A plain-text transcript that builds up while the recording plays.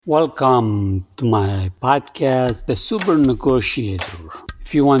Welcome to my podcast, The Super Negotiator.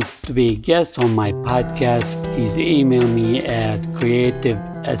 If you want to be a guest on my podcast, please email me at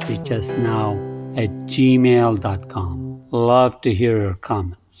creativeshsnow@gmail.com. Love to hear your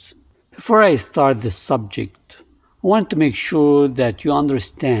comments. Before I start the subject, I want to make sure that you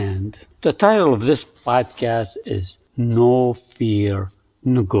understand the title of this podcast is No Fear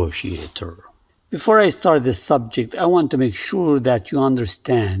Negotiator. Before I start this subject, I want to make sure that you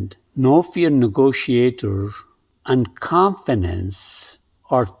understand no fear negotiator and confidence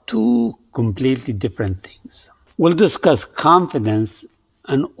are two completely different things. We'll discuss confidence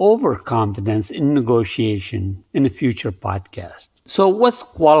and overconfidence in negotiation in a future podcast. So, what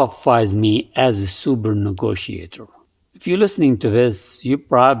qualifies me as a super negotiator? If you're listening to this, you're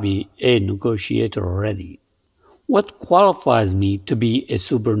probably a negotiator already. What qualifies me to be a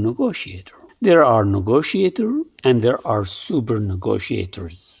super negotiator? There are negotiators and there are super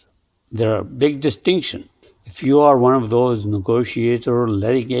negotiators. There are a big distinction. If you are one of those negotiator,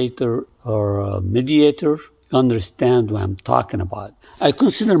 litigator, or mediator, you understand what I'm talking about. I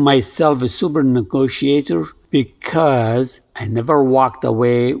consider myself a super negotiator because I never walked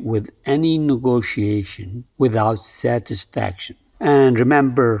away with any negotiation without satisfaction. And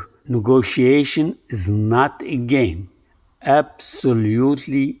remember, negotiation is not a game.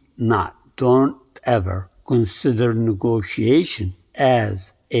 Absolutely not. Don't ever consider negotiation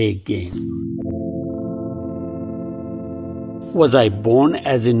as a game. Was I born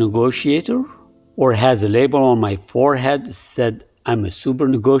as a negotiator? Or has a label on my forehead said I'm a super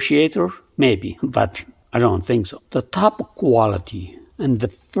negotiator? Maybe, but I don't think so. The top quality and the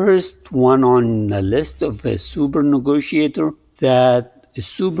first one on the list of a super negotiator, that a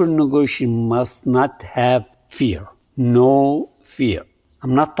super negotiator must not have fear. No fear.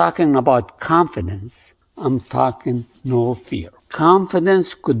 I'm not talking about confidence. I'm talking no fear.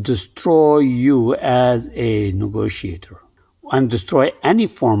 Confidence could destroy you as a negotiator and destroy any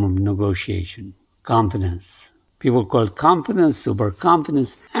form of negotiation. Confidence. People call it confidence, super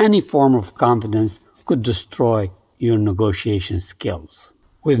confidence. Any form of confidence could destroy your negotiation skills.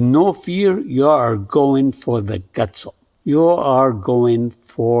 With no fear, you are going for the guts. You are going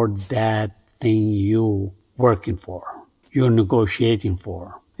for that thing you working for, you're negotiating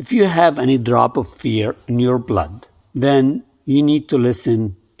for. If you have any drop of fear in your blood, then you need to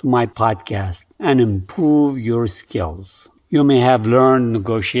listen to my podcast and improve your skills. You may have learned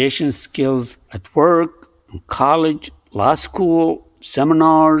negotiation skills at work, in college, law school,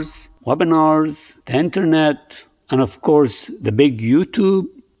 seminars, webinars, the internet, and of course the big YouTube,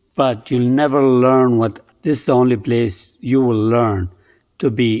 but you'll never learn what this is the only place you will learn to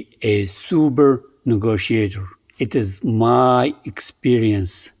be a super negotiator. It is my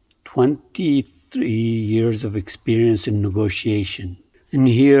experience, 23 years of experience in negotiation. And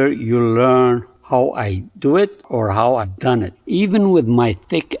here you learn how I do it or how I've done it. Even with my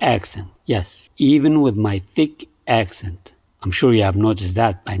thick accent. Yes, even with my thick accent. I'm sure you have noticed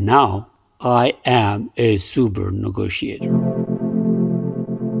that by now. I am a super negotiator.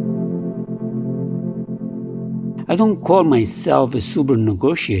 I don't call myself a super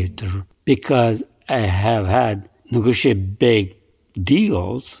negotiator because I have had negotiate big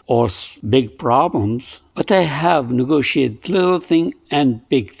deals or big problems, but I have negotiated little thing and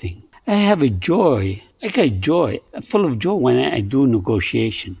big thing. I have a joy. I get joy. I'm full of joy when I do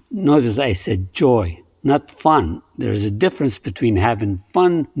negotiation. Notice I said joy, not fun. There's a difference between having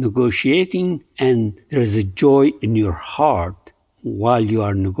fun negotiating and there's a joy in your heart while you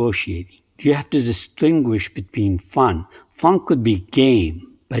are negotiating. You have to distinguish between fun. Fun could be game,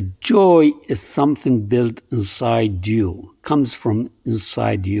 but joy is something built inside you, comes from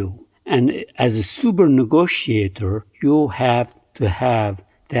inside you. And as a super negotiator, you have to have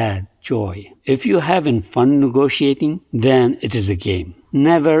that joy. If you're having fun negotiating, then it is a game.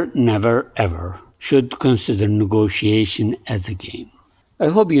 Never, never, ever should consider negotiation as a game. I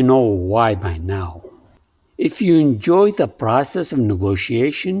hope you know why by now. If you enjoy the process of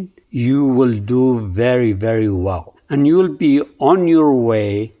negotiation, you will do very, very well. And you'll be on your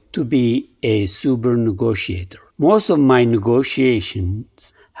way to be a super negotiator. Most of my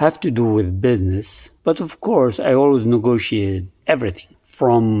negotiations have to do with business, but of course I always negotiate everything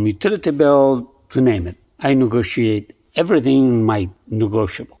from utility bill to name it. I negotiate everything in my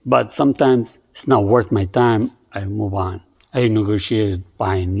negotiable, but sometimes it's not worth my time. I move on. I negotiated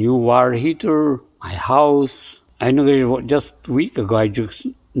buying new water heater, my house. I negotiated just a week ago. I just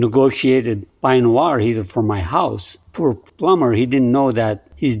negotiated buying a water heater for my house. Poor plumber, he didn't know that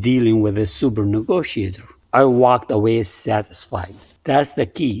he's dealing with a super negotiator. I walked away satisfied. That's the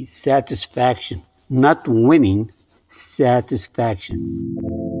key, satisfaction. Not winning, satisfaction.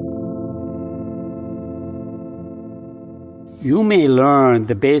 You may learn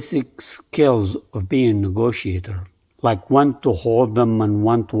the basic skills of being a negotiator, like when to hold them and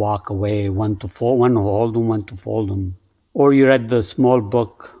when to walk away, when to hold them, when to fold them. Or you read the small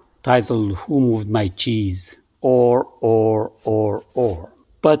book titled Who Moved My Cheese? Or.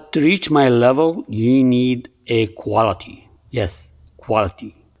 But to reach my level, you need a quality. Yes,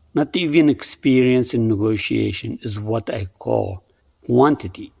 quality. Not even experience in negotiation is what I call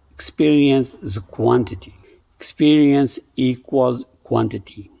quantity. Experience is quantity. Experience equals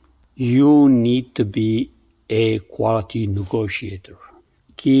quantity. You need to be a quality negotiator.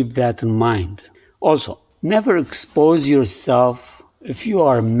 Keep that in mind. Also, never expose yourself if you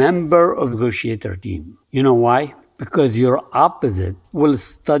are a member of a negotiator team. You know why? Because your opposite will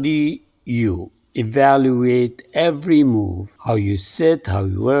study you, evaluate every move, how you sit, how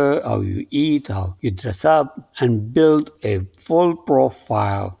you wear, how you eat, how you dress up, and build a full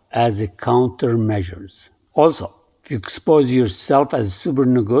profile as a countermeasures. Also, if you expose yourself as a super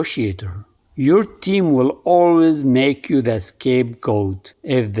negotiator, your team will always make you the scapegoat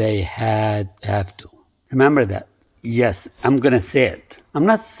if they have to. Remember that. Yes, I'm going to say it. I'm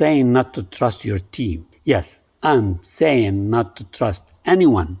not saying not to trust your team. Yes, I'm saying not to trust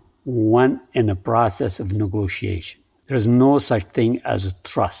anyone when in a process of negotiation. There's no such thing as a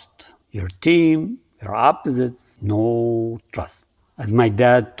trust. Your team, your opposites, no trust. As my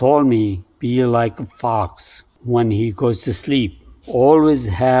dad told me, be like a fox when he goes to sleep. Always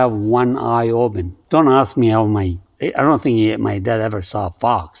have one eye open. Don't ask me how I don't think my dad ever saw a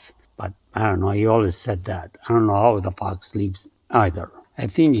fox, but I don't know, he always said that. I don't know how the fox sleeps either. I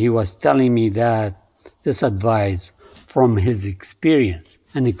think he was telling me that this advice from his experience.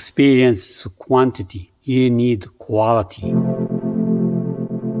 And experience is quantity. You need quality.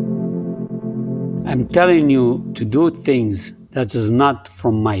 I'm telling you to do things that is not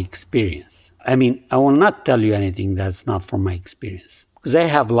from my experience. I will not tell you anything that's not from my experience because I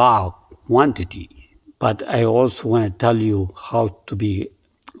have law of quantity, but I also want to tell you how to be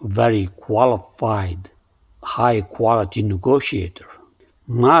very qualified, high quality negotiator.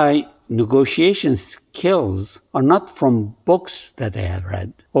 My negotiation skills are not from books that I have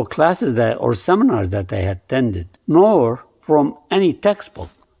read or classes or seminars that I attended, nor from any textbook.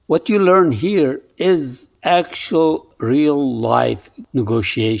 What you learn here is actual real life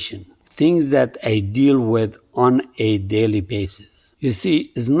negotiation, things that I deal with on a daily basis. You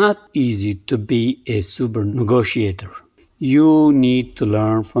see, it's not easy to be a super negotiator. You need to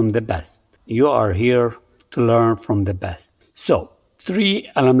learn from the best. You are here to learn from the best. So, 3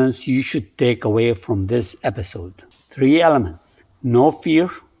 elements you should take away from this episode. 3 elements. No fear.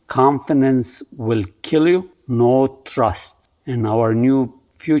 Confidence will kill you. No trust. In our new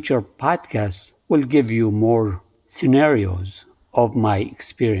future podcast will give you more scenarios of my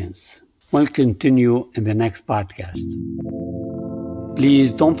experience. We'll continue in the next podcast.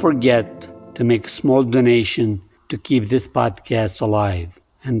 Please don't forget to make a small donation to keep this podcast alive.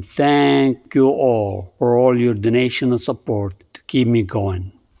 And thank you all for all your donation and support to keep me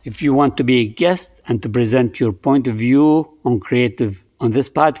going. If you want to be a guest and to present your point of view on this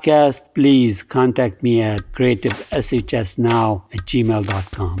podcast, please contact me at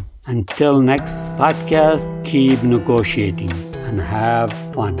creativeshsnow@gmail.com. Until next podcast, keep negotiating and have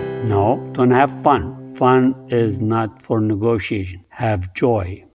fun. No, don't have fun. Fun is not for negotiation. Have joy.